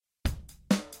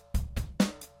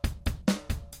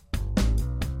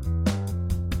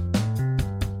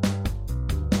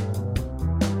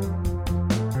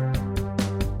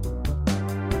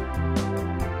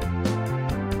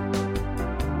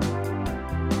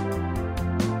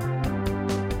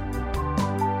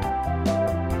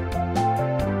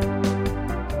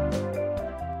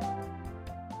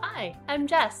I'm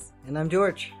Jess. And I'm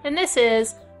George. And this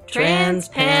is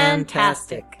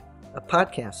Transpantastic, a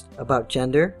podcast about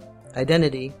gender,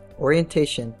 identity,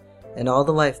 orientation, and all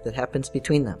the life that happens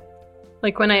between them.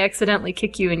 Like when I accidentally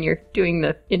kick you and you're doing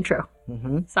the intro.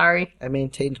 Mm-hmm. Sorry. I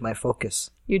maintained my focus.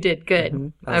 You did good.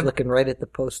 Mm-hmm. I was looking right at the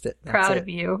Post-it. Proud of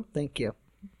you. Thank you.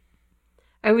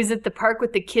 I was at the park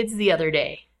with the kids the other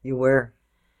day. You were.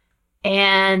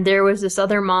 And there was this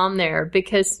other mom there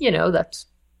because, you know, that's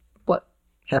what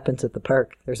happens at the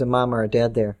park. There's a mom or a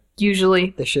dad there.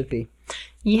 Usually. There should be.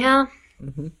 Yeah.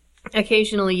 Mm-hmm.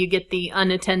 Occasionally you get the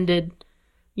unattended,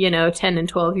 10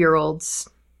 and 12-year-olds.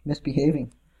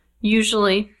 Misbehaving.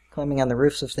 Usually. Climbing on the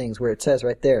roofs of things where it says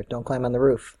right there, don't climb on the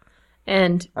roof.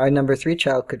 And our number 3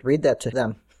 child could read that to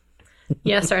them.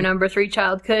 Yes, our number 3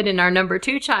 child could, and our number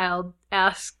 2 child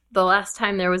asked the last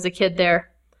time there was a kid there,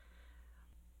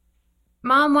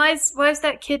 Mom, why is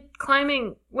that kid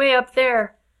climbing way up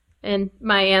there? And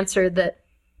my answer that,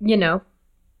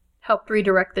 helped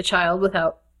redirect the child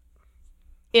without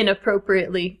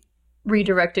inappropriately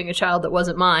redirecting a child that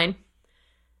wasn't mine.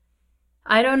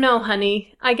 I don't know,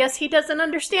 honey. I guess he doesn't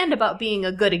understand about being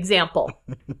a good example.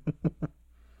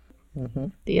 Mm-hmm.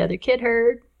 The other kid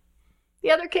heard. The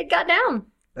other kid got down.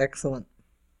 Excellent.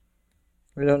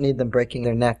 We don't need them breaking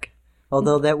their neck.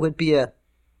 Although that would be a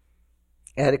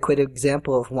adequate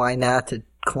example of why not to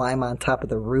climb on top of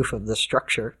the roof of the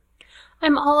structure.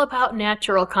 I'm all about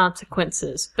natural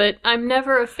consequences, but I'm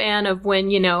never a fan of when,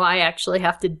 I actually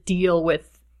have to deal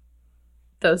with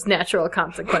those natural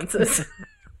consequences.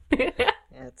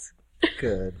 That's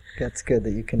good. That's good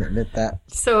that you can admit that.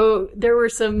 So there were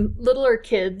some littler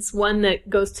kids, one that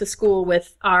goes to school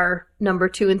with our number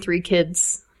 2 and 3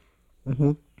 kids.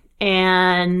 Mm-hmm.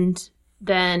 And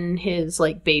then his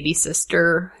baby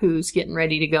sister who's getting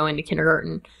ready to go into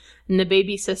kindergarten. And the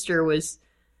baby sister was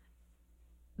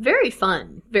very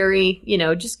fun, very,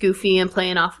 just goofy and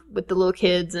playing off with the little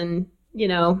kids. And,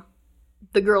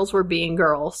 the girls were being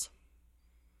girls.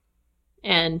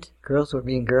 And girls were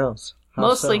being girls. How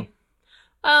mostly.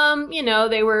 So?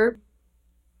 They were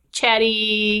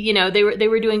chatty, they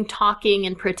were doing talking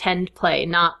and pretend play,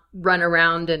 not run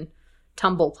around and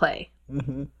tumble play.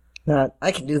 Mm-hmm. Not,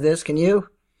 I can do this, can you?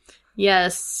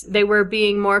 Yes, they were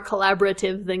being more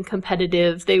collaborative than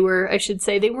competitive. They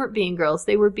weren't being girls.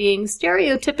 They were being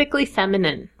stereotypically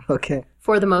feminine. Okay.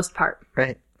 For the most part.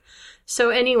 Right. So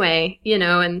anyway,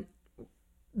 and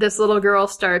this little girl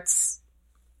starts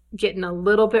getting a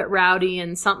little bit rowdy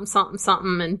and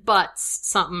something and butts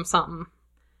something.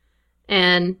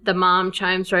 And the mom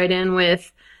chimes right in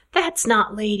with, that's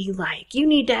not ladylike. You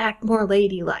need to act more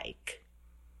ladylike.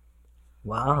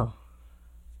 Wow.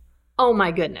 Oh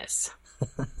my goodness.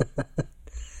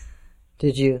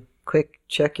 Did you quick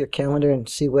check your calendar and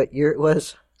see what year it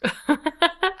was?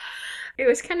 It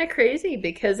was kind of crazy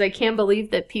because I can't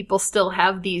believe that people still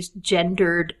have these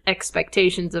gendered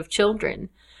expectations of children.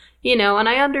 And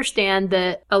I understand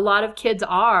that a lot of kids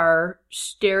are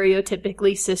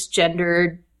stereotypically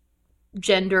cisgendered,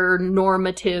 gender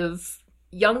normative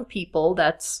young people.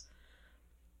 That's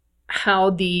how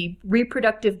the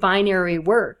reproductive binary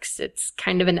works. It's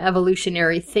kind of an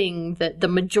evolutionary thing that the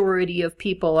majority of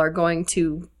people are going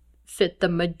to fit the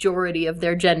majority of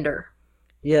their gender.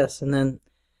 Yes, and then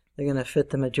they're going to fit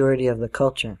the majority of the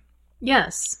culture.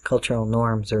 Yes. Cultural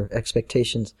norms or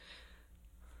expectations.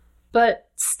 But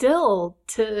still,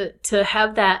 to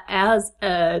have that as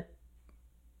a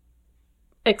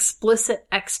explicit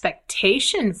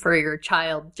expectation for your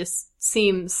child just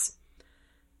seems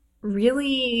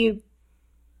really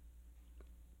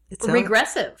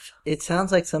regressive. It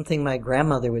sounds like something my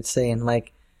grandmother would say in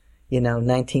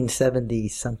 1970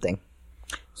 something.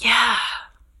 Yeah.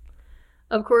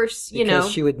 Of course, because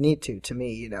she would need to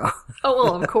me, Oh,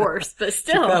 well, of course, but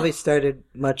still. She probably started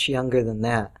much younger than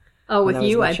that. Oh, with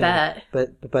you, I bet.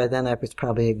 But by then I was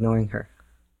probably ignoring her.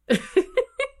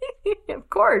 Of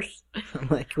course. I'm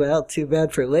like, well, too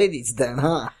bad for ladies then,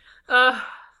 huh?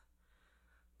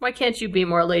 Why can't you be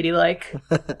more ladylike?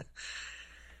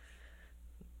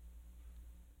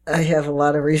 I have a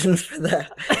lot of reasons for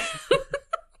that.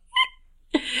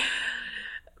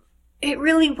 It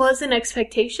really was an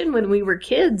expectation when we were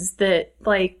kids that,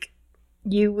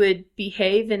 you would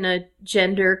behave in a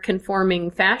gender-conforming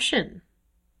fashion.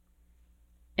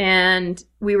 And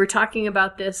we were talking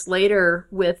about this later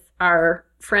with our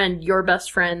friend, your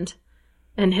best friend,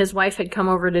 and his wife had come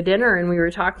over to dinner, and we were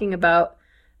talking about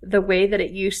the way that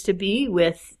it used to be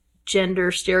with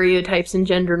gender stereotypes and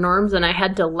gender norms, and I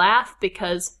had to laugh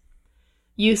because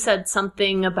you said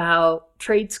something about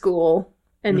trade school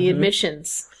and the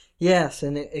admissions. Yes,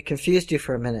 and it confused you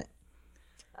for a minute.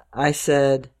 I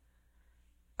said,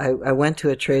 I went to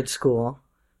a trade school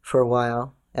for a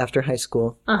while after high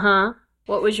school. Uh-huh.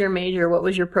 What was your major? What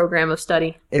was your program of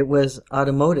study? It was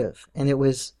automotive, and it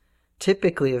was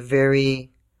typically a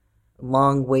very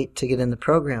long wait to get in the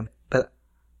program. But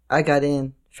I got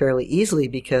in fairly easily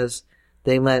because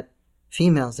they let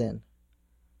females in.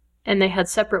 And they had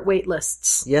separate wait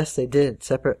lists. Yes, they did.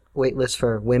 Separate wait lists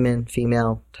for women,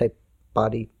 female type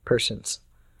body persons.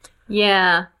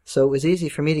 Yeah. So it was easy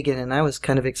for me to get in. I was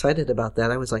kind of excited about that.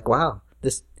 I was like, wow,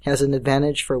 this has an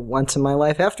advantage for once in my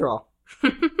life after all.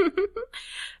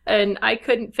 And I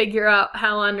couldn't figure out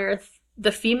how on earth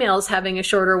the females having a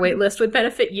shorter wait list would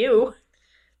benefit you.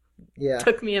 Yeah.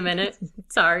 Took me a minute.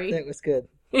 Sorry. That was good.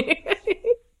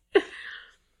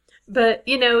 But,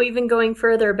 even going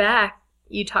further back,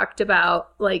 you talked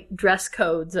about, dress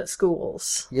codes at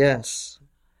schools. Yes.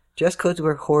 Dress codes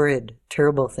were horrid,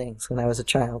 terrible things when I was a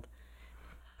child.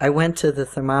 I went to the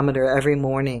thermometer every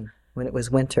morning when it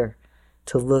was winter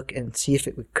to look and see if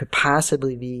it could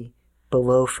possibly be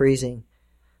below freezing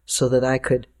so that I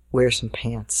could wear some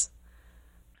pants.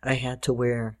 I had to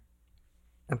wear,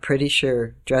 I'm pretty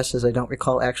sure, dresses. I don't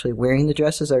recall actually wearing the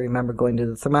dresses. I remember going to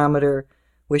the thermometer,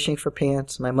 wishing for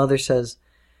pants. My mother says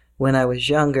when I was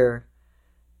younger,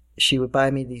 she would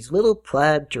buy me these little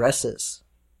plaid dresses,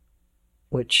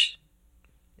 which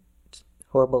is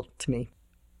horrible to me.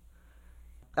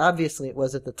 Obviously, it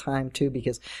was at the time, too,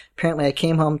 because apparently I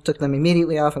came home, took them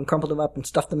immediately off, and crumpled them up and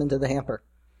stuffed them into the hamper.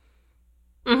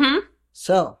 Mm-hmm.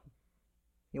 So,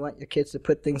 you want your kids to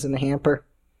put things in the hamper?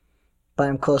 Buy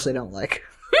them clothes they don't like.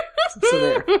 So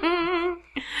there.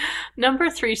 Number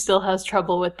 3 still has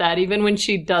trouble with that. Even when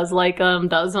she does like them,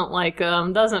 doesn't like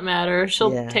them, doesn't matter.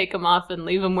 She'll take them off and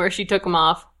leave them where she took them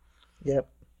off. Yep.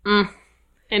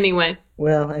 Anyway.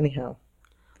 Well, anyhow.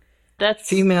 That's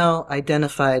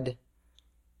female-identified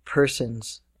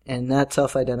persons, and not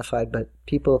self-identified, but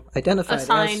people identified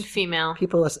assigned as female.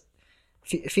 People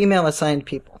female-assigned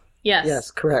people. Yes.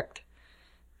 Yes, correct.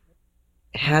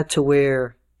 Had to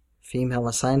wear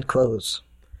female-assigned clothes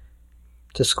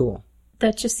to school.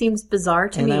 That just seems bizarre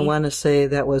to me. And I want to say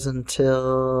that was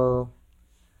until,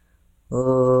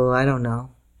 I don't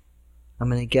know. I'm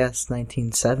going to guess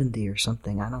 1970 or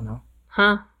something. I don't know.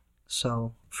 Huh.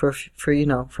 So, for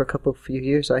a few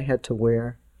years, I had to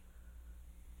wear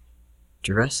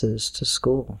dresses to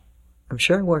school. I'm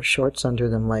sure I wore shorts under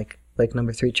them like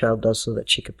number 3 child does so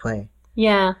that she could play.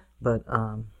 Yeah. But,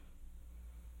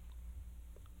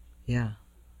 yeah.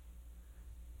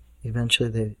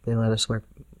 Eventually they let us wear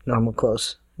normal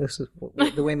clothes. This is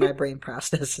the way my brain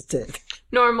processes it.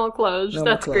 Normal clothes.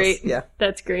 That's great. Yeah.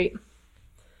 That's great.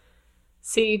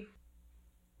 See,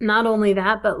 not only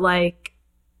that, but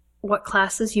what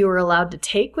classes you were allowed to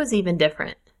take was even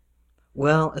different.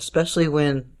 Well, especially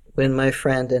when my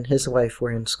friend and his wife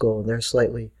were in school. They're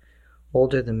slightly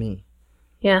older than me.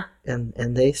 Yeah. And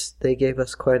they gave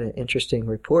us quite an interesting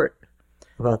report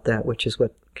about that, which is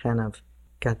what kind of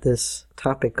got this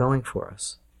topic going for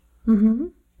us. Mm-hmm.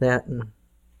 That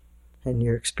and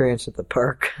your experience at the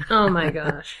park. Oh my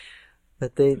gosh.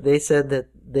 But they said that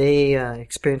they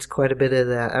experienced quite a bit of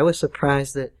that. I was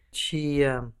surprised that she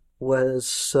was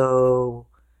so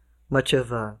much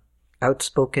of a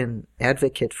outspoken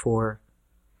advocate for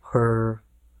her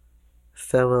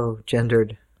fellow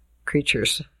gendered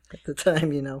creatures at the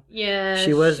time, Yeah.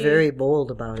 She was very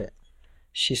bold about it.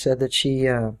 She said that she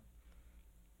had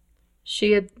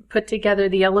put together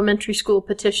the elementary school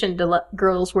petition to let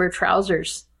girls wear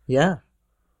trousers. Yeah.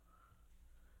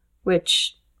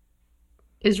 Which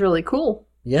is really cool.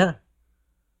 Yeah.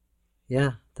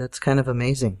 Yeah, that's kind of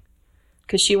amazing.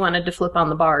 Because she wanted to flip on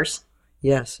the bars.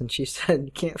 Yes, and she said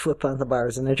you can't flip on the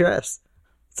bars in a dress.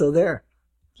 So there.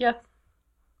 Yeah.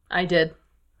 I did.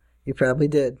 You probably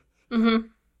did. Mm-hmm.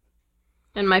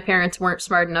 And my parents weren't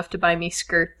smart enough to buy me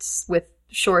skirts with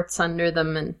shorts under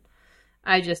them, and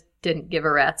I just didn't give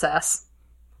a rat's ass.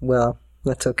 Well,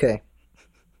 that's okay.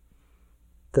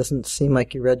 Doesn't seem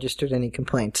like you registered any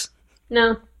complaints.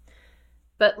 No.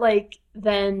 But,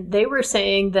 then they were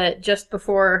saying that just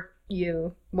before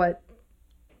you,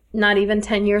 not even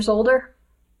 10 years older?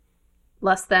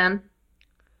 Less than?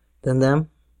 Than them?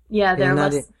 Yeah, they're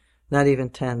less. Not even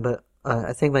 10, but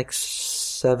I think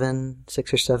 6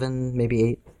 or 7, maybe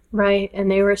 8. Right, and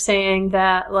they were saying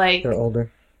that, they're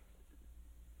older.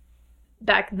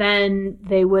 Back then,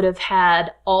 they would have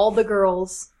had all the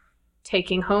girls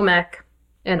taking home ec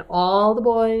and all the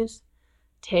boys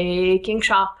taking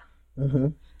shop. Mm-hmm.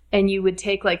 And you would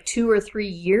take 2 or 3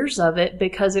 years of it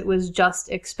because it was just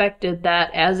expected that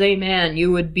as a man,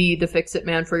 you would be the fix-it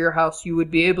man for your house. You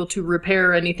would be able to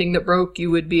repair anything that broke.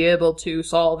 You would be able to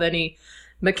solve any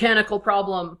mechanical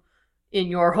problem. in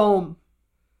your home.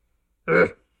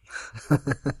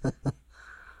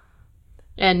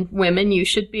 And women, you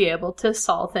should be able to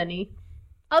solve any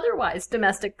otherwise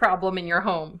domestic problem in your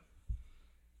home.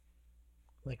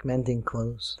 Like mending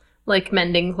clothes. Like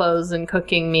mending clothes and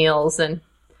cooking meals. And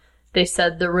they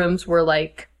said the rooms were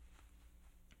like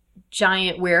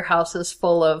giant warehouses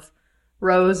full of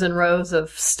rows and rows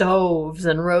of stoves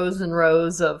and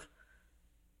rows of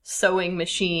sewing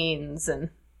machines. And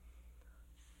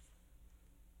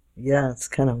yeah, it's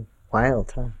kind of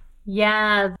wild, huh?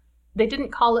 yeah, they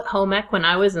didn't call it home ec when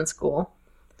I was in school.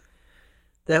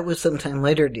 That was sometime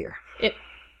later, dear. It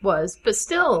was, but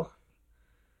still,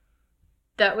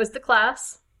 that was the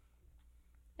class.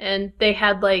 And they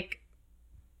had like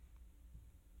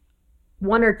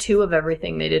 1 or 2 of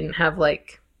everything. They didn't have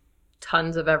like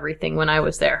tons of everything when I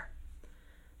was there.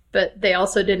 But they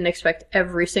also didn't expect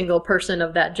every single person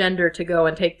of that gender to go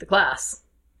and take the class.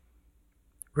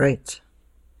 Right.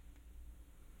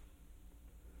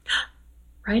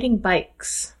 Riding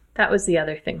bikes. That was the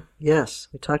other thing. Yes,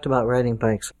 we talked about riding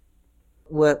bikes.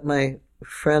 What my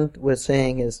friend was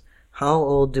saying is, how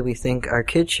old do we think our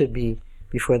kids should be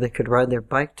before they could ride their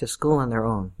bike to school on their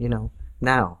own,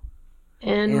 now?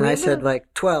 And I said,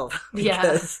 like, 12.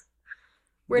 Yeah.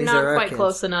 We're not quite kids.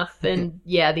 Close enough. And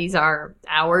yeah, these are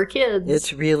our kids.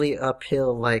 It's really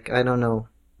uphill. Like, I don't know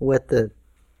what the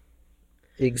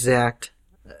exact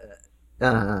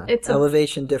it's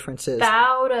elevation difference is.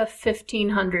 About a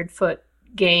 1,500 foot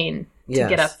gain to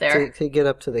get up there. To get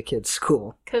up to the kids'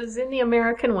 school. Because in the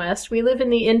American West, we live in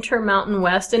the Intermountain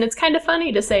West, and it's kind of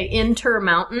funny to say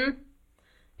intermountain.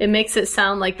 It makes it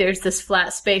sound like there's this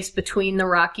flat space between the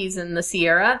Rockies and the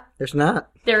Sierra. There's not.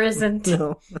 There isn't.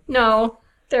 No. No,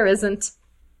 there isn't.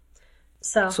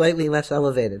 So slightly less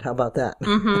elevated. How about that?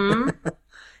 Mm-hmm.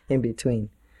 In between.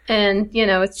 And,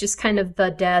 it's just kind of the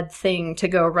dad thing to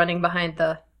go running behind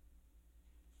the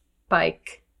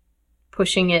bike,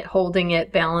 pushing it, holding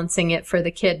it, balancing it for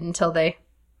the kid until they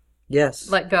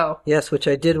let go. Yes, which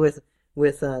I did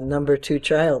with number 2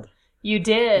 child. You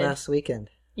did. Last weekend.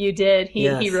 You did.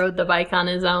 He rode the bike on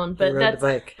his own. But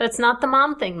that's not the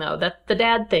mom thing, though. That's the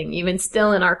dad thing. Even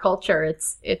still in our culture,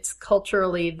 it's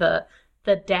culturally the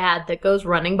dad that goes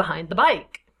running behind the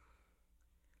bike.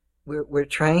 We're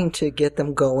trying to get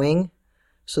them going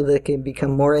so they can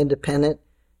become more independent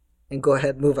and go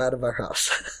ahead and move out of our house.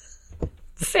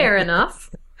 Fair enough.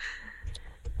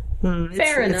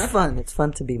 Fair enough. It's fun. It's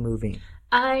fun to be moving.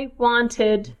 I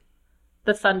wanted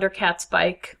the Thundercats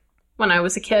bike when I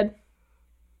was a kid.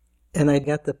 And I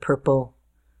got the purple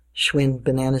Schwinn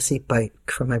banana seat bike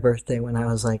for my birthday when I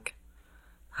was like,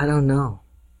 I don't know,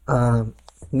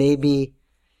 maybe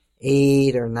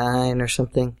 8 or 9 or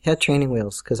something. Had training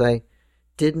wheels because I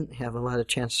didn't have a lot of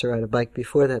chance to ride a bike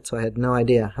before that, so I had no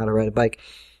idea how to ride a bike.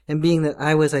 And being that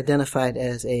I was identified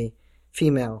as a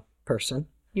female person.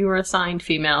 You were assigned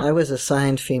female. I was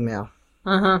assigned female.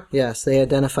 Uh-huh. Yes, they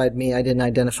identified me. I didn't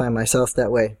identify myself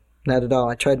that way. Not at all.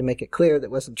 I tried to make it clear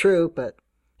that wasn't true, but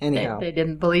anyhow. They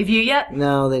didn't believe you yet?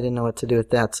 No, they didn't know what to do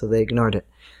with that, so they ignored it.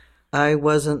 I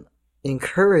wasn't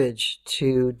encouraged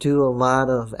to do a lot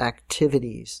of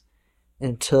activities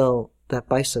until that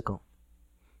bicycle.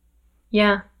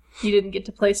 Yeah. You didn't get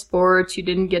to play sports. You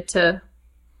didn't get to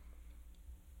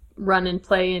run and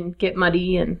play and get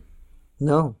muddy. And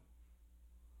No.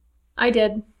 I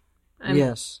did. I'm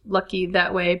yes. lucky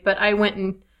that way. But I went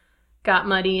and got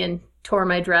muddy and tore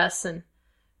my dress, and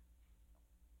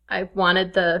I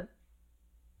wanted the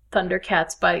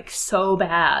Thundercats bike so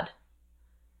bad.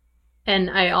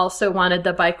 And I also wanted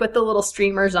the bike with the little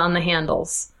streamers on the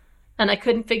handles. And I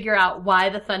couldn't figure out why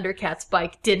the Thundercats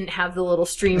bike didn't have the little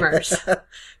streamers.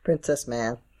 Princess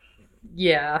Man.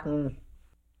 Yeah.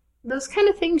 Those kind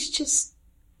of things just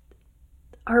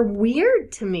are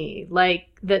weird to me.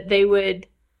 Like, that they would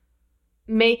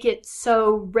make it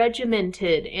so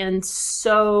regimented and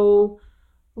so,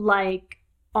 like,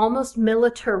 almost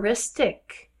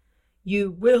militaristic.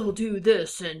 You will do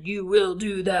this and you will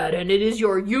do that, and it is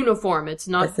your uniform. It's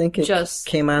not I think it just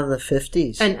came out of the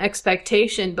 50s. an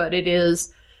expectation, but it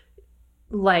is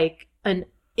like an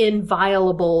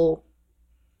inviolable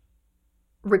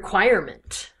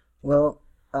requirement. Well,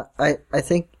 I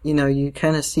think, you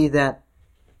kind of see that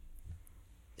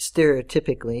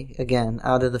stereotypically, again,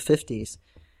 out of the 50s.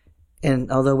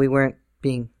 And although we were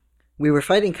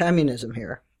fighting communism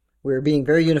here, we were being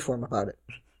very uniform about it.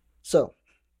 So,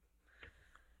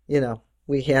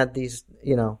 we had these,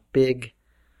 big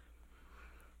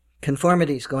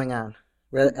conformities going on.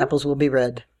 Red apples will be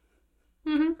red.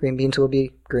 Mm-hmm. Green beans will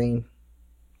be green.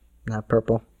 Not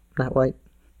purple, not white,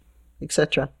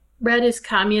 etc. Red is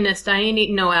communist. I ain't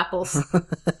eating no apples.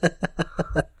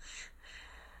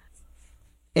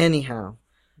 Anyhow,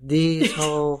 these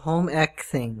whole home ec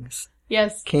things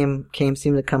Yes. seem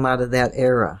to come out of that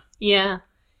era. Yeah.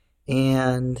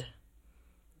 And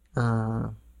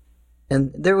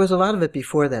there was a lot of it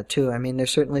before that too. I mean, there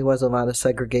certainly was a lot of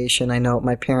segregation. I know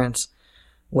my parents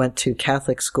went to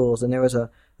Catholic schools, and there was a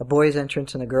boys'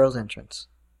 entrance and a girls' entrance.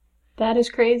 That is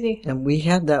crazy. And we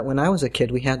had that when I was a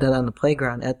kid. We had that on the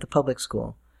playground at the public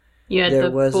school. You had There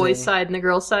the was boys' side and the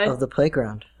girls' side? Of the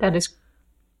playground. That is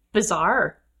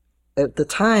bizarre. At the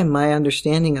time, my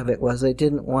understanding of it was they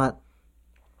didn't want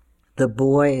the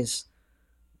boys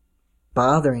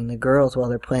bothering the girls while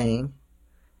they're playing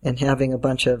and having a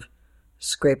bunch of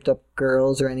scraped up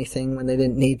girls or anything when they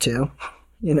didn't need to,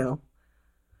 you know.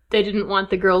 They didn't want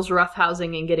the girls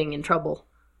roughhousing and getting in trouble.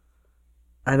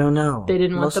 I don't know. They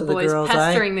didn't want Most the of boys girls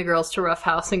pestering the girls to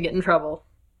roughhouse and get in trouble.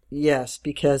 Yes,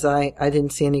 because I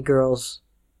didn't see any girls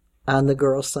on the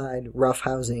girls' side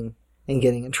roughhousing and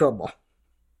getting in trouble.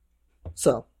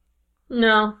 So.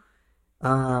 No.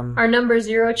 Our number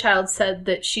 0 child said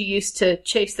that she used to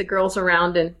chase the girls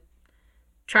around and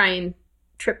try and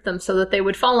trip them so that they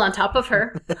would fall on top of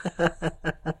her.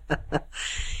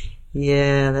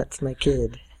 Yeah, that's my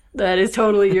kid. That is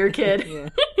totally your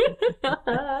kid.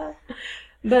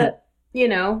 But, you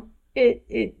know,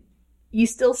 you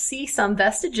still see some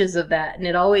vestiges of that, and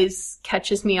it always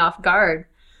catches me off guard.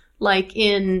 Like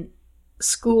in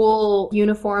school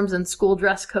uniforms and school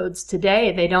dress codes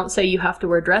today, they don't say you have to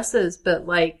wear dresses, but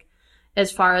like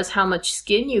as far as how much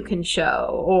skin you can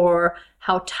show or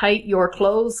how tight your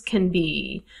clothes can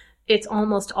be, it's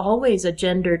almost always a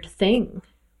gendered thing.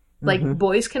 Like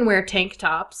boys can wear tank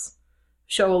tops,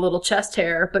 show a little chest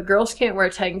hair, but girls can't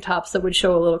wear tank tops that would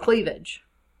show a little cleavage.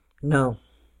 No.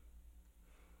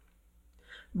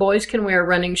 Boys can wear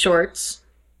running shorts,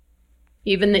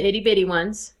 even the itty-bitty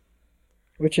ones.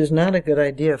 Which is not a good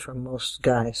idea for most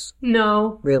guys.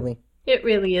 No. Really. It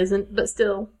really isn't, but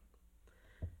still.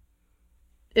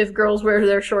 If girls wear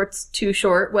their shorts too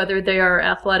short, whether they are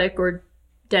athletic or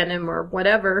denim or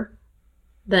whatever,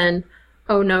 then,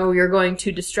 oh no, you're going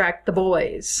to distract the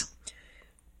boys.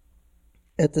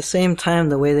 At the same time,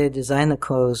 the way they design the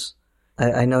clothes,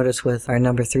 I noticed with our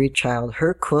number 3 child,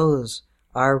 her clothes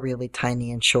are really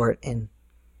tiny and short, and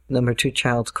number 2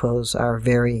 child's clothes are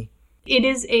very It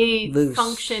is a loose.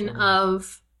 function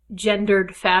of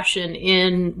gendered fashion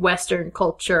in Western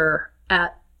culture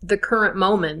at the current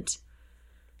moment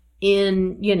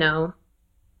in, you know,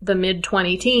 the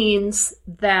mid-20 teens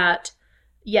that,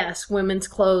 yes, women's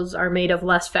clothes are made of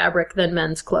less fabric than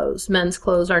men's clothes. Men's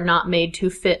clothes are not made to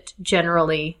fit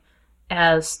generally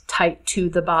as tight to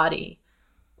the body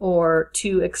or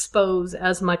to expose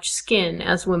as much skin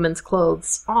as women's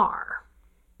clothes are.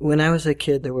 When I was a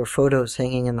kid, there were photos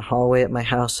hanging in the hallway at my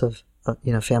house of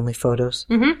family photos.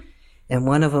 Mm-hmm. And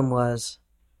one of them was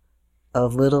a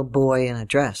little boy in a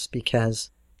dress,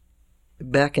 because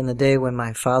back in the day when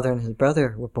my father and his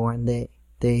brother were born,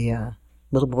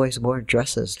 little boys wore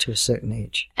dresses to a certain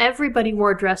age. Everybody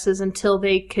wore dresses until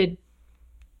they could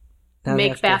Now they make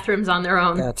have to- bathrooms on their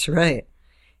own. That's right.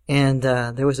 And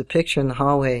there was a picture in the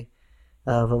hallway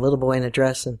of a little boy in a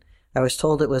dress, and I was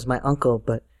told it was my uncle,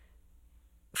 but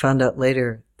found out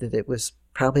later that it was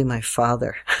probably my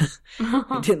father.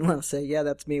 I didn't want to say, yeah,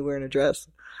 that's me wearing a dress.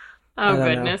 Oh, I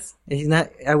don't goodness. know. He's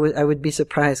not. I would be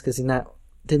surprised because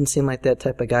didn't seem like that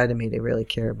type of guy to me to really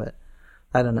care. But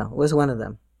I don't know. It was one of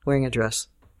them wearing a dress.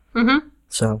 Mm-hmm.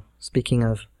 So speaking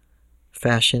of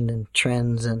fashion and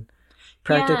trends and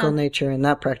practical nature and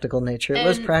not practical nature, it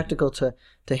was practical to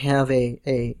have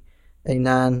a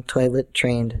non-toilet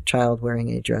trained child wearing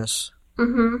a dress.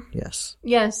 Mm-hmm. Yes.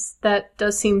 Yes, that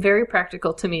does seem very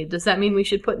practical to me. Does that mean we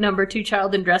should put number 2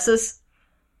 child in dresses?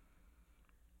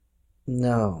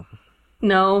 No.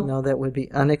 No. No, that would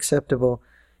be unacceptable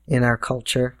in our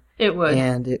culture. It would.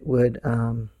 And it would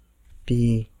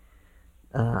be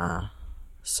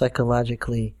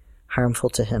psychologically harmful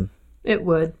to him. It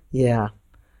would. Yeah.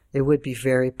 It would be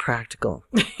very practical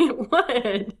It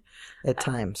would. at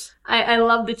times. I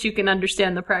love that you can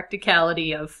understand the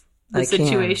practicality of the I can.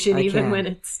 situation, I even can. when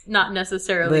it's not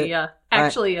necessarily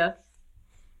actually a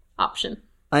option.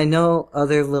 I know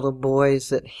other little boys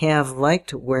that have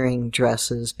liked wearing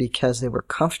dresses because they were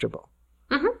comfortable.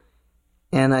 Mm-hmm.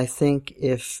 And I think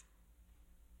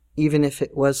even if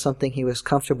it was something he was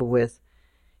comfortable with,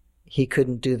 he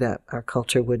couldn't do that. Our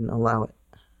culture wouldn't allow it.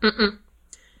 Mm-mm.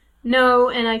 No,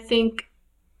 and I think...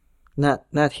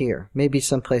 Not here. Maybe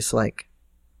someplace like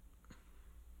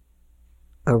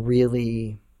a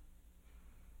really,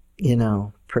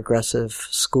 progressive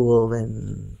school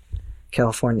in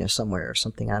California somewhere or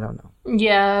something. I don't know.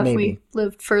 Yeah, if Maybe. we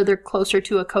lived further closer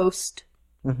to a coast,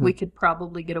 Mm-hmm. we could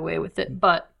probably get away with it.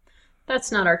 But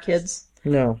that's not our kids.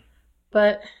 No.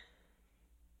 But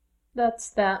that's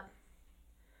that.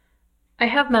 I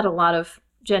have met a lot of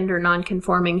gender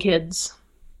nonconforming kids.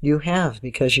 You have,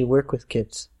 because you work with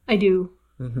kids. I do.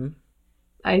 Mm-hmm.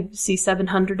 I see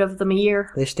 700 of them a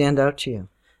year. They stand out to you.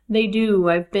 They do.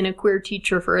 I've been a queer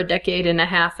teacher for a decade and a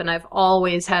half, and I've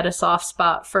always had a soft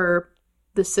spot for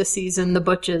the sissies and the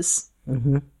butches.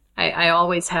 Mm-hmm. I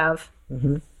always have.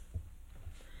 Mm-hmm.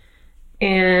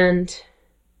 And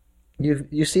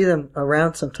You see them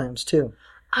around sometimes, too.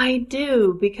 I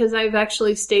do, because I've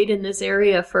actually stayed in this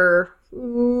area for,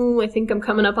 I think I'm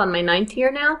coming up on my 9th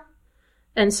year now.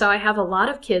 And so I have a lot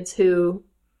of kids who,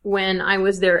 when I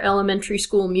was their elementary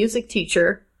school music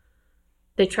teacher,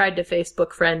 they tried to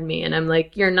Facebook friend me. And I'm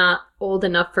like, you're not old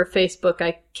enough for Facebook.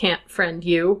 I can't friend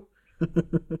you.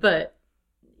 But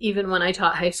even when I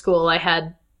taught high school, I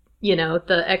had,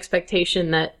 the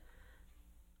expectation that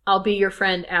I'll be your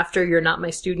friend after you're not my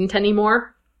student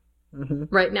anymore. Mm-hmm.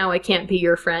 Right now, I can't be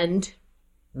your friend.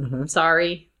 Mm-hmm.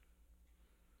 Sorry.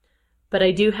 But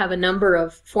I do have a number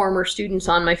of former students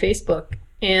on my Facebook.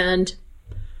 And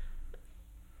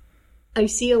I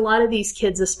see a lot of these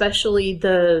kids, especially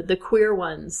the queer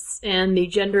ones and the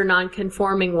gender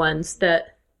nonconforming ones,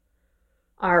 that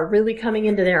are really coming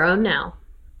into their own now.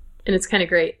 And it's kind of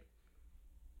great.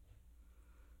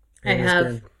 I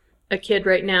have a kid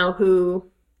right now who,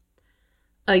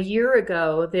 a year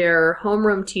ago, their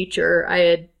homeroom teacher, I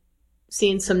had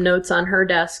seen some notes on her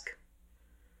desk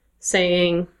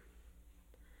saying,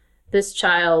 this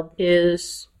child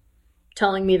is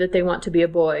telling me that they want to be a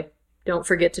boy. Don't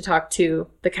forget to talk to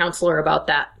the counselor about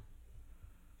that.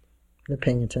 They're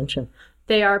paying attention.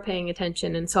 They are paying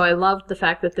attention, and so I loved the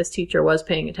fact that this teacher was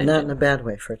paying attention. Not in a bad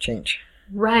way, for a change.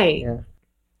 Right. Yeah.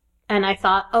 And I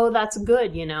thought, oh, that's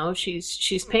good,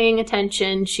 she's paying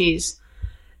attention, she's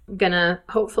gonna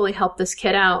hopefully help this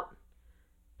kid out.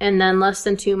 And then less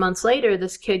than 2 months later,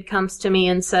 this kid comes to me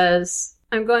and says,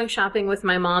 I'm going shopping with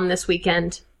my mom this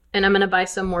weekend, and I'm gonna buy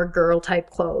some more girl-type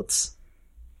clothes.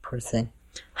 Poor thing.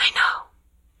 I know.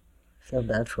 I feel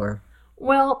bad for her.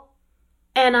 Well,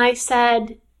 and I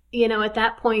said, at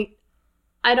that point,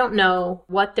 I don't know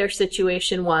what their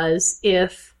situation was,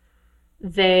 if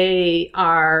they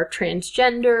are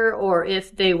transgender, or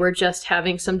if they were just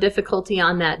having some difficulty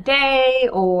on that day,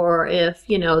 or if,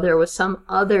 there was some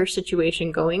other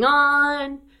situation going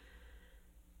on.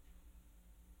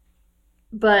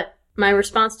 But my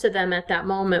response to them at that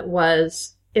moment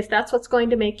was, if that's what's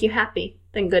going to make you happy,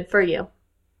 then good for you.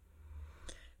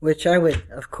 Which I would,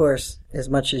 of course, as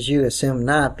much as you, assume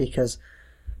not, because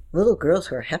little girls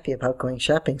who are happy about going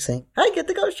shopping saying, I get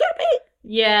to go shopping!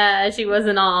 Yeah, she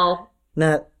wasn't all...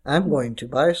 Not, I'm going to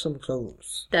buy some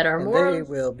clothes. That are and more... they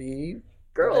will be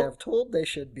girl. what I have told they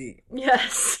should be.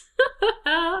 Yes.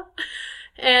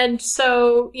 And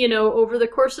so, over the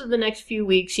course of the next few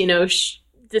weeks,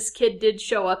 this kid did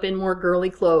show up in more girly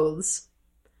clothes.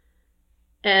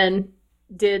 And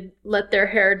did let their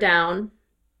hair down.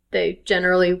 They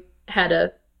generally had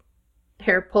a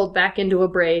hair pulled back into a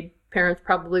braid. Parents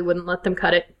probably wouldn't let them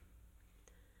cut it.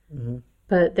 Mm-hmm.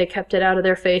 But they kept it out of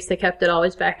their face. They kept it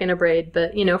always back in a braid.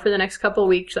 But, for the next couple of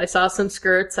weeks, I saw some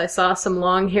skirts. I saw some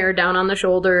long hair down on the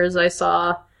shoulders.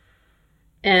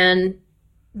 And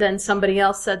then somebody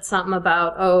else said something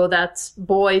about, oh, that's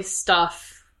boy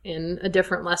stuff, in a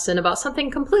different lesson about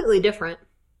something completely different.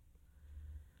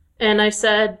 And I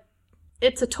said,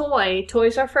 it's a toy.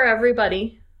 Toys are for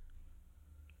everybody.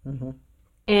 Mm-hmm.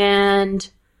 And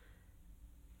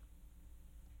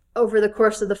over the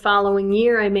course of the following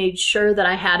year, I made sure that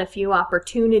I had a few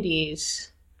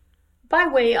opportunities by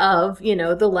way of,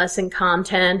 the lesson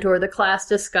content or the class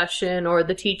discussion or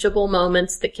the teachable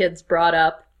moments the kids brought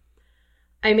up.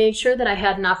 I made sure that I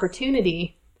had an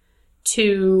opportunity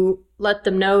to let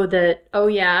them know that, oh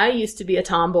yeah, I used to be a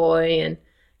tomboy, and,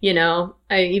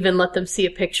 I even let them see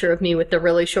a picture of me with the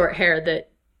really short hair that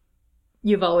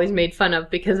you've always made fun of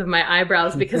because of my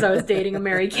eyebrows because I was dating a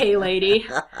Mary Kay lady.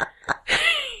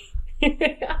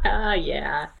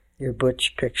 Yeah. Your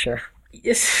butch picture.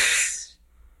 Yes.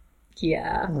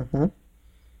 Yeah. Mm-hmm.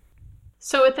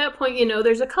 So at that point,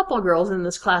 there's a couple girls in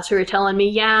this class who are telling me,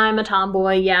 yeah, I'm a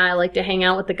tomboy. Yeah, I like to hang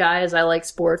out with the guys. I like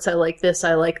sports. I like this.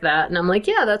 I like that. And I'm like,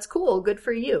 yeah, that's cool. Good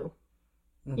for you.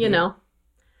 Mm-hmm.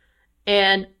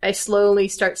 And I slowly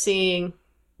start seeing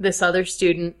this other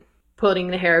student putting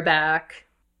the hair back,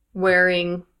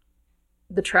 wearing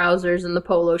the trousers and the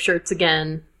polo shirts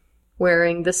again,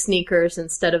 wearing the sneakers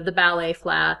instead of the ballet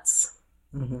flats.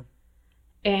 Mm-hmm.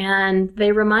 And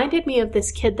they reminded me of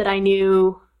this kid that I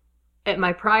knew at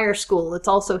my prior school. It's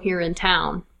also here in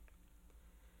town.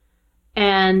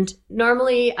 And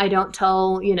normally I don't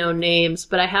tell, names,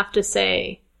 but I have to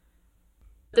say,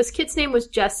 this kid's name was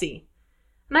Jesse.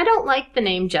 And I don't like the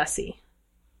name Jesse.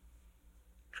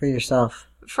 For yourself.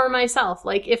 For myself.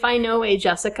 Like, if I know a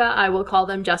Jessica, I will call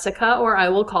them Jessica, or I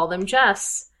will call them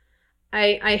Jess.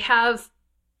 I have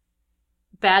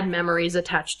bad memories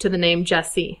attached to the name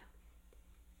Jesse.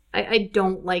 I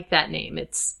don't like that name.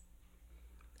 It's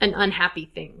an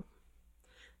unhappy thing.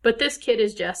 But this kid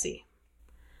is Jesse.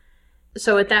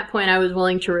 So at that point I was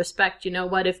willing to respect,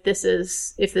 what, if this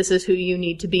is who you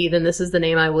need to be, then this is the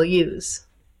name I will use.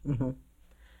 Mm-hmm.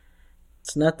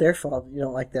 It's not their fault you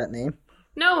don't like that name.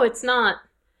 No, it's not.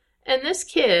 And this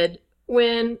kid,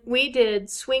 when we did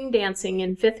swing dancing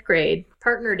in 5th grade,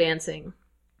 partner dancing,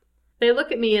 they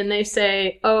look at me and they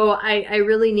say, oh, I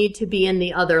really need to be in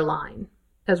the other line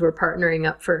as we're partnering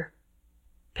up for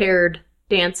paired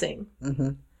dancing.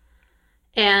 Mm-hmm.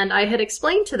 And I had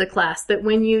explained to the class that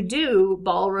when you do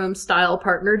ballroom-style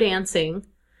partner dancing,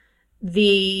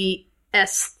 the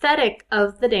aesthetic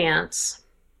of the dance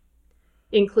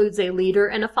includes a leader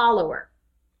and a follower.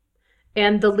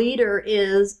 And the leader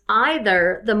is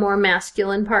either the more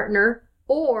masculine partner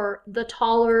or the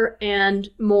taller and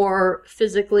more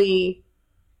physically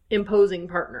imposing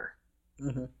partner.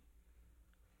 Mm-hmm.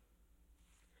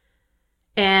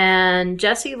 And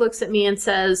Jesse looks at me and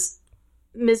says,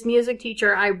 Ms. Music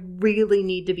Teacher, I really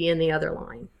need to be in the other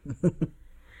line.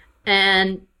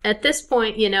 And at this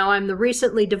point, I'm the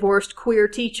recently divorced queer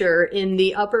teacher in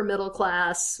the upper middle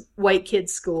class white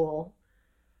kids school.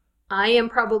 I am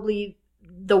probably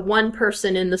the one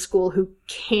person in the school who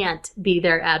can't be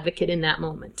their advocate in that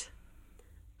moment.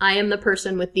 I am the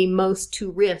person with the most to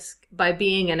risk by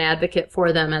being an advocate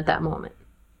for them at that moment.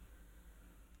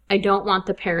 I don't want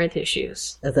the parent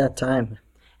issues. At that time.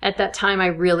 At that time, I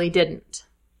really didn't.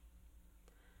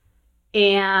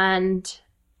 And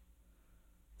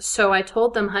so I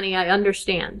told them, honey, I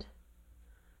understand.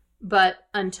 But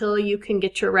until you can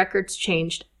get your records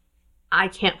changed, I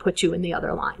can't put you in the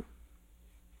other line.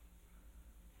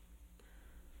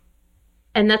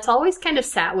 And that's always kind of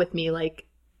sat with me, like,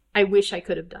 I wish I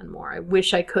could have done more. I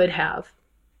wish I could have.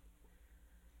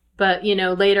 But,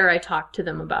 later I talked to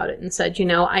them about it and said,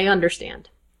 I understand.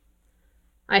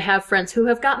 I have friends who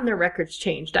have gotten their records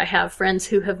changed. I have friends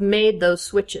who have made those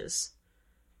switches.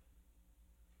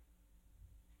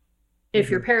 If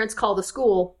your parents call the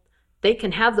school, they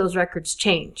can have those records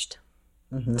changed.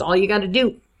 Mm-hmm. That's all you got to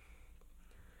do.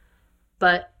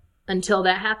 But until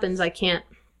that happens, I can't.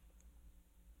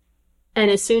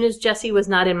 And as soon as Jesse was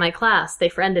not in my class, they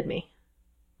friended me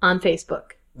on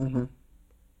Facebook. Mm-hmm.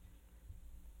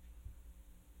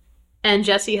 And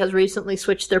Jesse has recently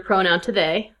switched their pronoun to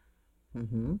they.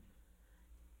 Mm-hmm.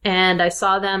 And I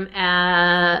saw them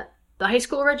at the high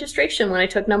school registration when I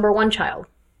took number 1 child.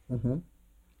 Mm-hmm.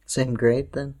 Same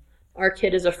grade then? Our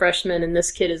kid is a freshman and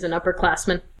this kid is an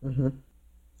upperclassman. Mm-hmm.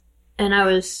 And I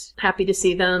was happy to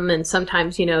see them. And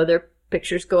sometimes, their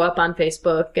pictures go up on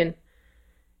Facebook. And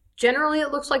generally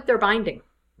it looks like they're binding.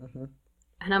 Mm-hmm.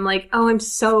 And I'm like, oh, I'm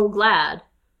so glad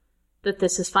that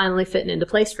this is finally fitting into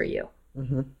place for you.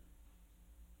 Mm-hmm.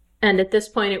 And at this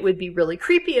point, it would be really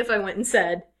creepy if I went and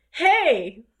said,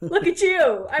 hey, look at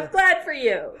you. I'm glad for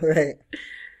you. Right.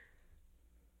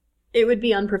 It would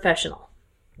be unprofessional.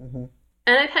 Mm-hmm.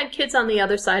 And I've had kids on the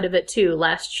other side of it, too.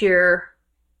 Last year,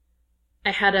 I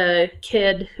had a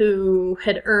kid who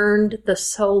had earned the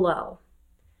solo.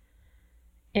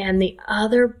 And the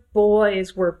other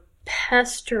boys were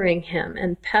pestering him.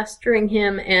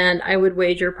 And I would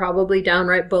wager probably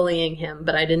downright bullying him,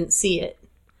 but I didn't see it.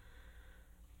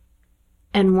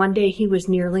 And one day he was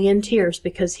nearly in tears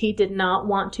because he did not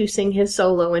want to sing his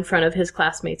solo in front of his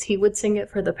classmates. He would sing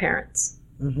it for the parents.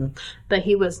 Mm-hmm. But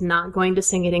he was not going to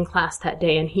sing it in class that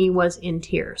day, and he was in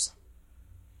tears.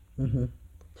 Mm-hmm.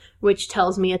 Which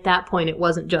tells me at that point it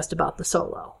wasn't just about the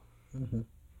solo. Mm-hmm.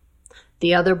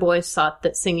 The other boys thought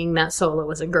that singing that solo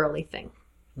was a girly thing.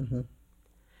 Mm-hmm.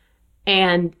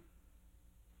 And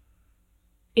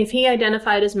if he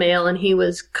identified as male and he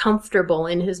was comfortable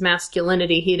in his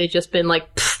masculinity, he'd have just been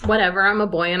like, whatever, I'm a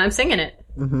boy and I'm singing it.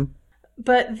 Mm-hmm.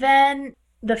 But then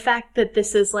the fact that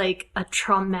this is like a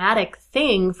traumatic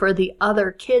thing for the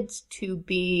other kids to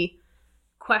be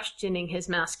questioning his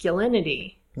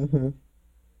masculinity Mm-hmm.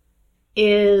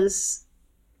 is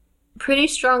pretty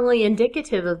strongly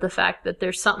indicative of the fact that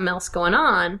there's something else going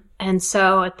on. And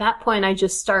so at that point, I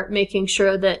just start making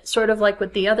sure that, sort of like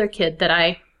with the other kid, that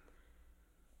I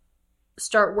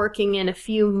start working in a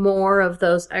few more of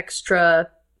those extra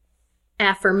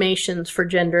affirmations for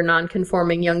gender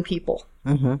nonconforming young people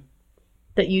Mm-hmm.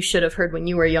 that you should have heard when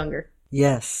you were younger.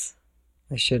 Yes,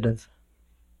 I should have.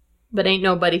 But ain't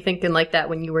nobody thinking like that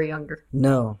when you were younger.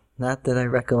 No, not that I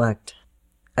recollect.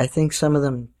 I think some of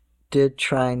them did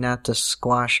try not to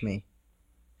squash me.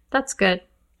 That's good.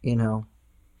 You know,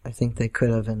 I think they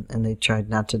could have, and they tried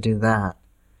not to do that.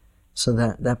 So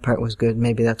that part was good.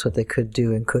 Maybe that's what they could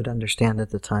do and could understand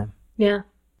at the time. Yeah.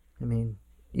 I mean,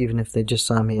 even if they just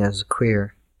saw me as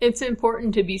queer. It's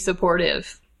important to be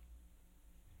supportive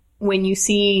when you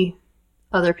see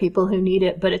other people who need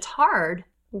it, but it's hard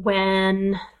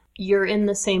when you're in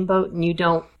the same boat and you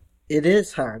don't. It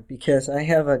is hard because I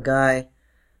have a guy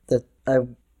that I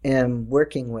am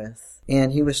working with,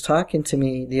 and he was talking to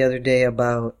me the other day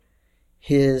about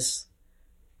he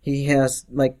has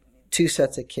like 2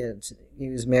 sets of kids. He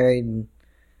was married and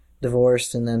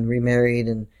divorced and then remarried,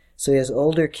 and so he has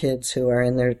older kids who are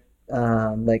in their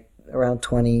like around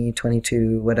 20,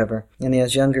 22, whatever, and he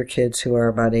has younger kids who are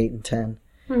about 8 and 10.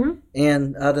 Mm-hmm.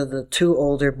 And out of the 2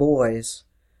 older boys,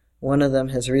 one of them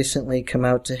has recently come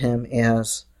out to him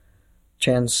as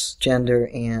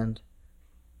transgender and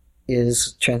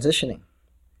is transitioning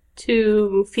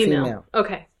To female. Female.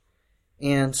 Okay.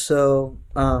 And so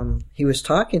he was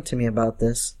talking to me about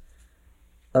this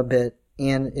a bit,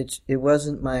 and it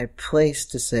wasn't my place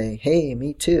to say, hey,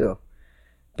 me too.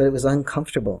 But it was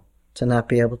uncomfortable to not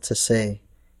be able to say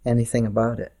anything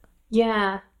about it.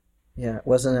 Yeah. Yeah, it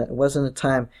wasn't a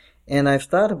time. And I've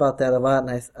thought about that a lot,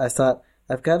 and I thought,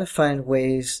 I've got to find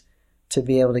ways to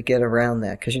be able to get around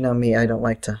that. Because you know me, I don't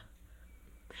like to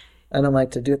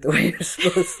do it the way you're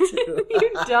supposed to.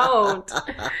 You don't.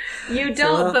 You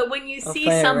don't. So but when you I'll see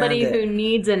find somebody around it. who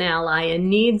needs an ally and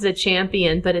needs a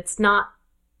champion, but it's not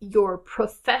your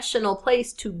professional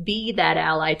place to be that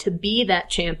ally, to be that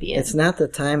champion. It's not the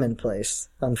time and place,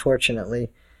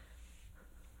 unfortunately.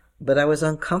 But I was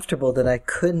uncomfortable that I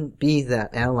couldn't be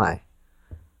that ally.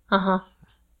 Uh-huh.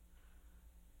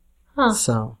 Huh.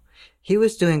 So, he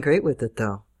was doing great with it,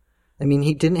 though. I mean,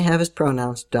 he didn't have his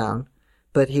pronouns down,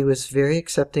 but he was very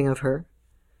accepting of her.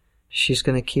 She's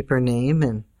going to keep her name,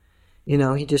 and, you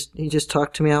know, he just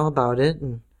talked to me all about it.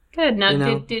 And Good. Now, you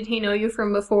know, did he know you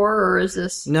from before, or is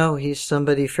this... no, he's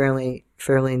somebody fairly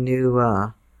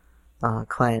new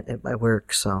client at my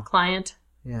work, so, client?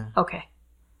 yeah. Okay.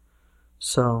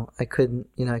 So, I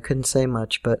couldn't say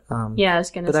much, but, Yeah, I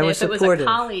was going to but I say, was if it was supportive. a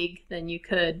colleague, then you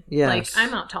could. Yes. Like,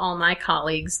 I'm out to all my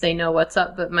colleagues. They know what's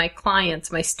up, but my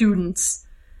clients, my students,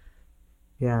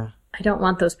 yeah. I don't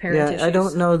want those parent issues. I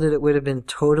don't know that it would have been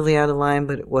totally out of line,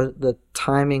 but the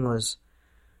timing was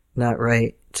not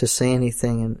right to say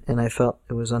anything, and I felt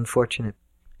it was unfortunate.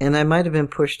 And I might have been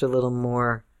pushed a little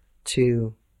more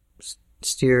to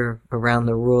steer around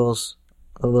the rules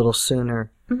a little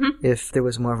sooner if there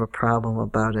was more of a problem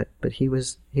about it. But he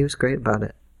was great about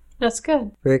it. That's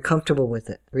good. Very comfortable with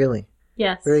it, really.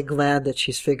 Yes. Very glad that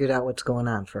she's figured out what's going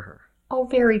on for her. Oh,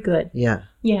 very good. Yeah.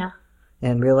 Yeah.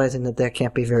 And realizing that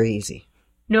can't be very easy.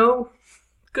 No.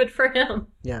 Good for him.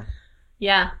 Yeah.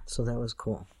 Yeah. So that was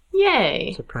cool.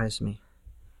 Yay. Surprised me.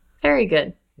 Very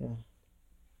good. Yeah.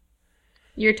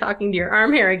 You're talking to your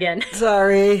arm hair again.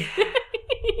 Sorry.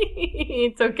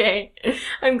 It's okay.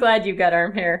 I'm glad you got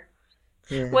arm hair.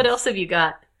 Yeah. What else have you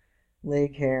got?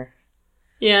 Leg hair.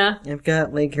 Yeah. I've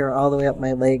got leg hair all the way up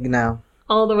my leg now.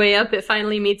 All the way up, it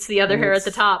finally meets the other hair at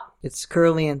the top. It's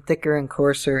curly and thicker and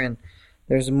coarser, and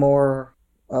there's more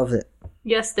of it.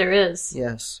 Yes, there is.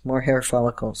 Yes, more hair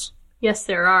follicles. Yes,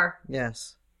 there are.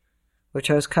 Yes.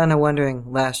 Which I was kind of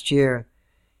wondering last year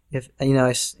if,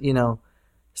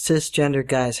 cisgender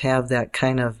guys have that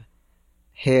kind of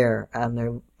hair on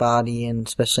their body and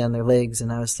especially on their legs,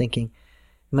 and I was thinking,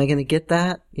 am I going to get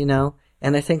that?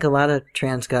 And I think a lot of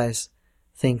trans guys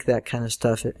think that kind of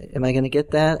stuff. Am I going to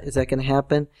get that? Is that going to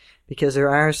happen? Because there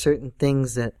are certain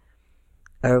things that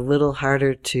are a little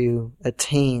harder to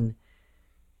attain,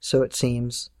 so it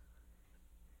seems,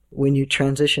 when you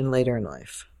transition later in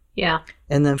life. Yeah.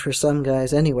 And then for some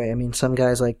guys anyway, some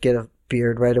guys like get a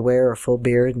beard right away or a full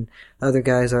beard, and other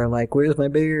guys are like, where's my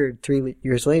beard 3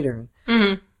 years later?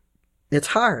 Mm-hmm. It's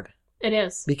hard. It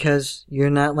is. Because you're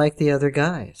not like the other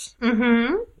guys.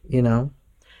 Mm-hmm.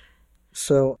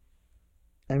 So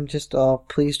I'm just all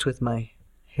pleased with my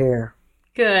hair.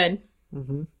 Good.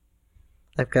 Mm-hmm.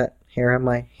 I've got hair on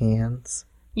my hands.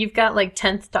 You've got like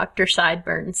 10th Doctor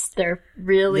sideburns. They're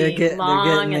really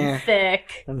long and there.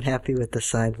 thick. I'm happy with the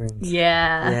sideburns.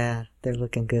 Yeah. Yeah, they're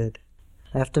looking good.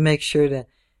 I have to make sure to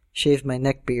shave my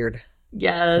neck beard.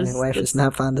 Yes. My wife is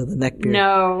not fond of the neck beard.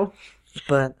 No.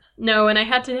 But No, and I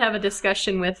had to have a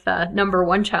discussion with number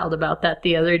one child about that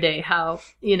the other day. How,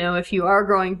 if you are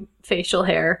growing facial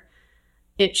hair,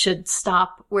 it should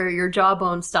stop where your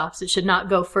jawbone stops. It should not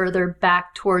go further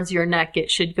back towards your neck. It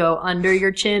should go under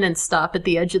your chin and stop at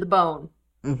the edge of the bone.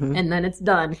 Mm-hmm. And then it's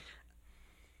done.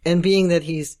 And being that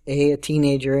he's A, a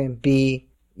teenager, and B,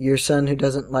 your son who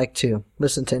doesn't like to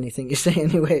listen to anything you say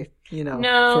anyway,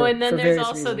 No, and then there's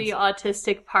also the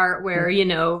autistic part where,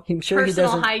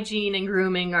 personal hygiene and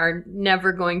grooming are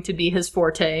never going to be his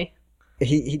forte.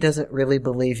 He doesn't really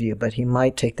believe you, but he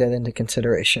might take that into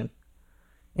consideration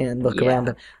and look around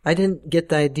him. I didn't get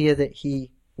the idea that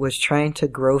he was trying to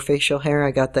grow facial hair.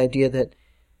 I got the idea that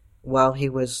while he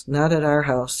was not at our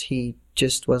house, he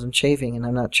just wasn't shaving, and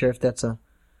I'm not sure if that's a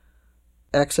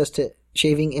access to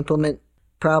shaving implement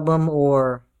problem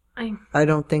or I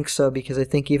don't think so, because I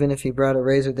think even if he brought a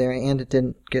razor there and it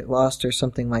didn't get lost or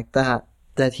something like that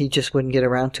he just wouldn't get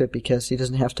around to it because he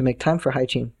doesn't have to make time for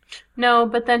hygiene. No,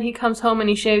 but then he comes home and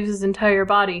he shaves his entire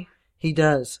body. He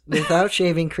does, without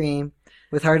shaving cream,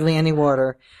 with hardly any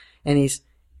water, and he's...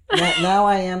 Now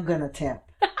I am going to tap.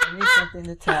 I need something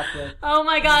to tap with. Oh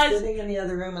my gosh. I'm sitting in the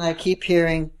other room and I keep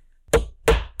hearing...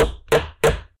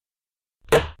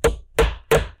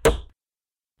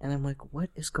 And I'm like,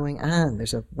 what is going on?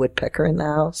 There's a woodpecker in the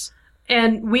house.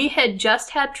 And we had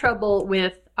just had trouble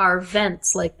with our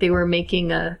vents, like they were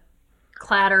making a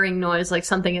clattering noise, like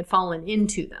something had fallen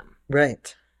into them.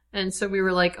 Right. And so we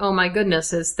were like, oh my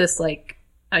goodness, is this like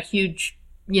a huge,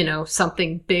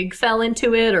 something big fell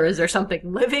into it, or is there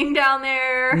something living down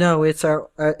there? No, it's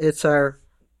our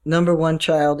number one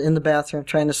child in the bathroom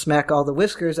trying to smack all the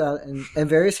whiskers out and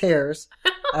various hairs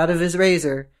out of his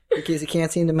razor. Because he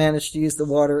can't seem to manage to use the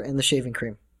water and the shaving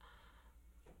cream.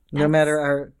 No matter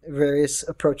our various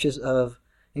approaches of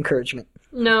encouragement.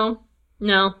 No.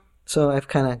 So I've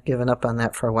kind of given up on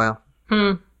that for a while.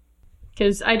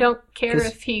 Because I don't care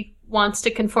if he wants to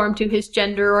conform to his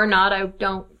gender or not. I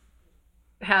don't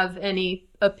have any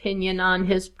opinion on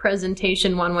his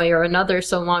presentation one way or another,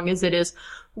 so long as it is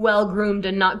well-groomed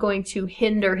and not going to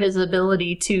hinder his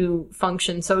ability to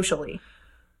function socially.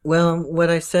 Well, what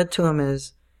I said to him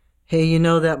is, hey,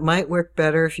 that might work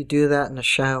better if you do that in the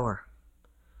shower.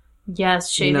 Yes,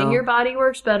 shaving your body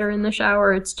works better in the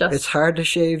shower. It's hard to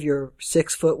shave your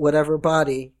 6 foot whatever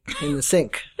body in the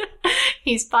sink.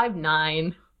 He's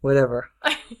 5'9". Whatever.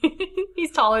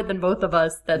 He's taller than both of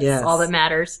us. That's all that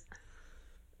matters.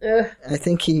 Ugh. I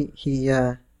think he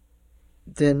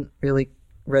didn't really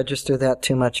register that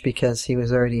too much because he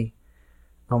was already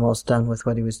almost done with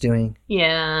what he was doing.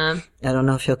 Yeah. I don't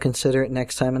know if he'll consider it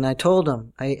next time. And I told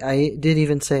him, I did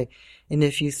even say, and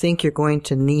if you think you're going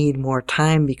to need more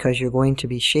time because you're going to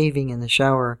be shaving in the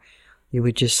shower, you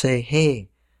would just say, hey,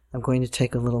 I'm going to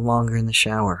take a little longer in the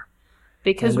shower.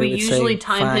 Because we usually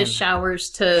time his showers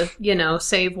to,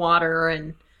 save water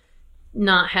and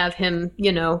not have him,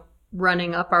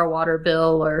 running up our water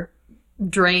bill or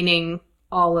draining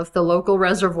all of the local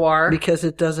reservoir. Because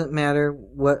it doesn't matter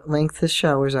what length his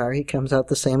showers are. He comes out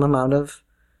the same amount of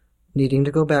needing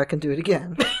to go back and do it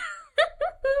again.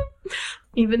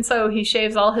 Even so, he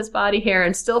shaves all his body hair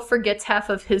and still forgets half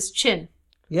of his chin.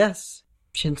 Yes.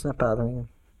 Chin's not bothering him.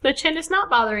 The chin is not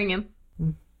bothering him.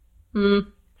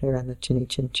 Hair on the chinny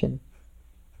chin.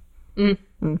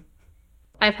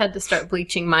 I've had to start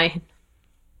bleaching mine.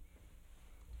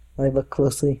 I look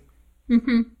closely.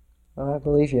 Well, I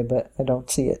believe you, but I don't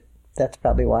see it. That's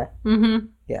probably why.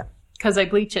 Yeah. Because I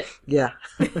bleach it. Yeah.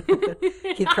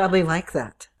 He'd probably like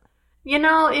that.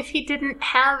 If he didn't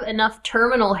have enough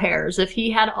terminal hairs, if he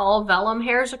had all vellum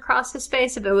hairs across his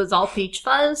face, if it was all peach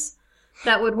fuzz,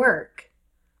 that would work.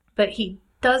 But he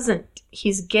doesn't.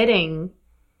 He's getting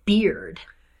beard.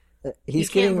 He's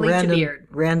getting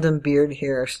random beard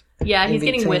hairs. Yeah, he's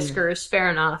getting whiskers. Fair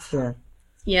enough.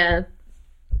 Yeah.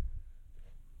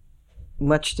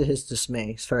 Much to his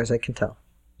dismay, as far as I can tell.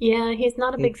 Yeah, he's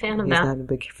not a big fan of that. He's not a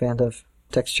big fan of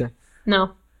texture.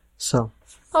 No. So.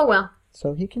 Oh, well.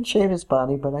 So he can shave his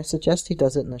body, but I suggest he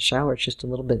does it in the shower. It's just a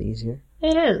little bit easier.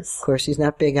 It is. Of course, he's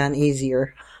not big on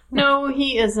easier. No,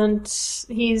 he isn't.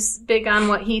 He's big on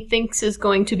what he thinks is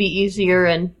going to be easier,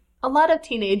 and a lot of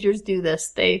teenagers do this.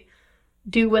 They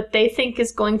do what they think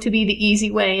is going to be the easy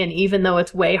way, and even though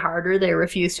it's way harder, they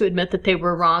refuse to admit that they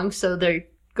were wrong, so they're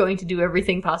going to do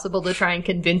everything possible to try and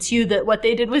convince you that what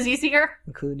they did was easier.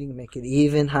 Including make it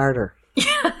even harder.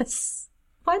 Yes.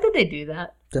 Why did they do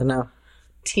that? Don't know.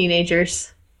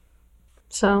 Teenagers.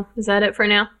 So, is that it for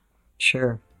now?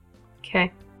 Sure.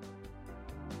 Okay.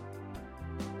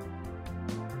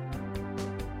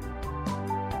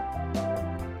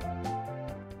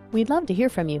 We'd love to hear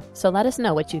from you, so let us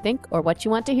know what you think or what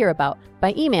you want to hear about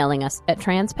by emailing us at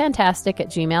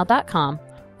transpantastic@gmail.com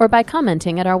or by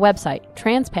commenting at our website,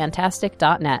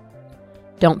 transpantastic.net.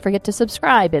 Don't forget to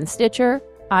subscribe in Stitcher,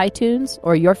 iTunes,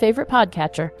 or your favorite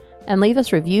podcatcher, and leave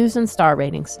us reviews and star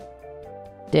ratings.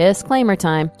 Disclaimer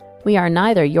time. We are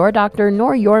neither your doctor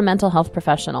nor your mental health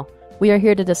professional. We are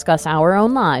here to discuss our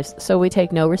own lives, so we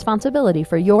take no responsibility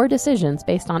for your decisions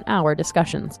based on our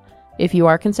discussions. If you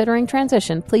are considering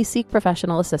transition, please seek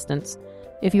professional assistance.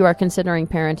 If you are considering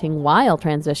parenting while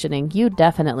transitioning, you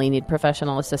definitely need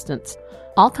professional assistance.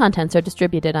 All contents are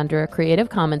distributed under a Creative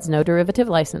Commons no derivative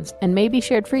license and may be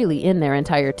shared freely in their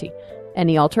entirety.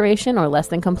 Any alteration or less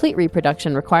than complete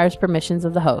reproduction requires permissions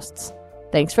of the hosts.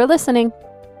 Thanks for listening!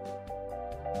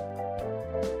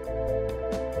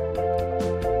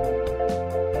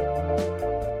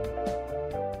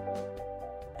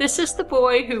 This is the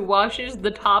boy who washes the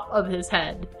top of his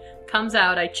head. Comes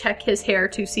out, I check his hair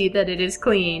to see that it is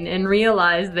clean, and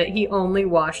realize that he only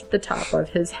washed the top of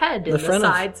his head. And the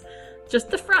sides,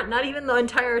 just the front, not even the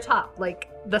entire top. Like,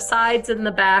 the sides and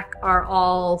the back are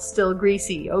all still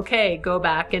greasy. Okay, go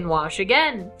back and wash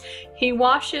again. He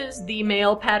washes the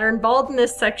male pattern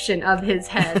baldness section of his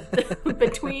head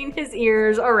between his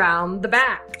ears around the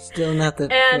back. Still not the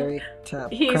very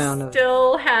top crown of... He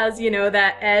still has,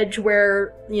 that edge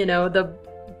where, the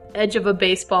edge of a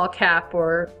baseball cap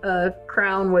or a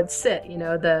crown would sit.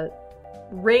 The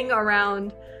ring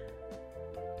around...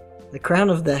 The crown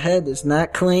of the head is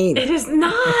not clean. It is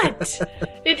not.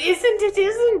 It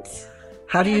isn't.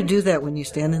 How do you do that when you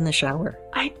stand in the shower?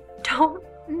 I don't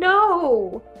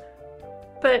know.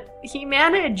 But he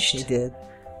managed. He did.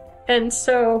 And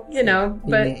so,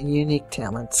 but... Unique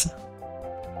talents.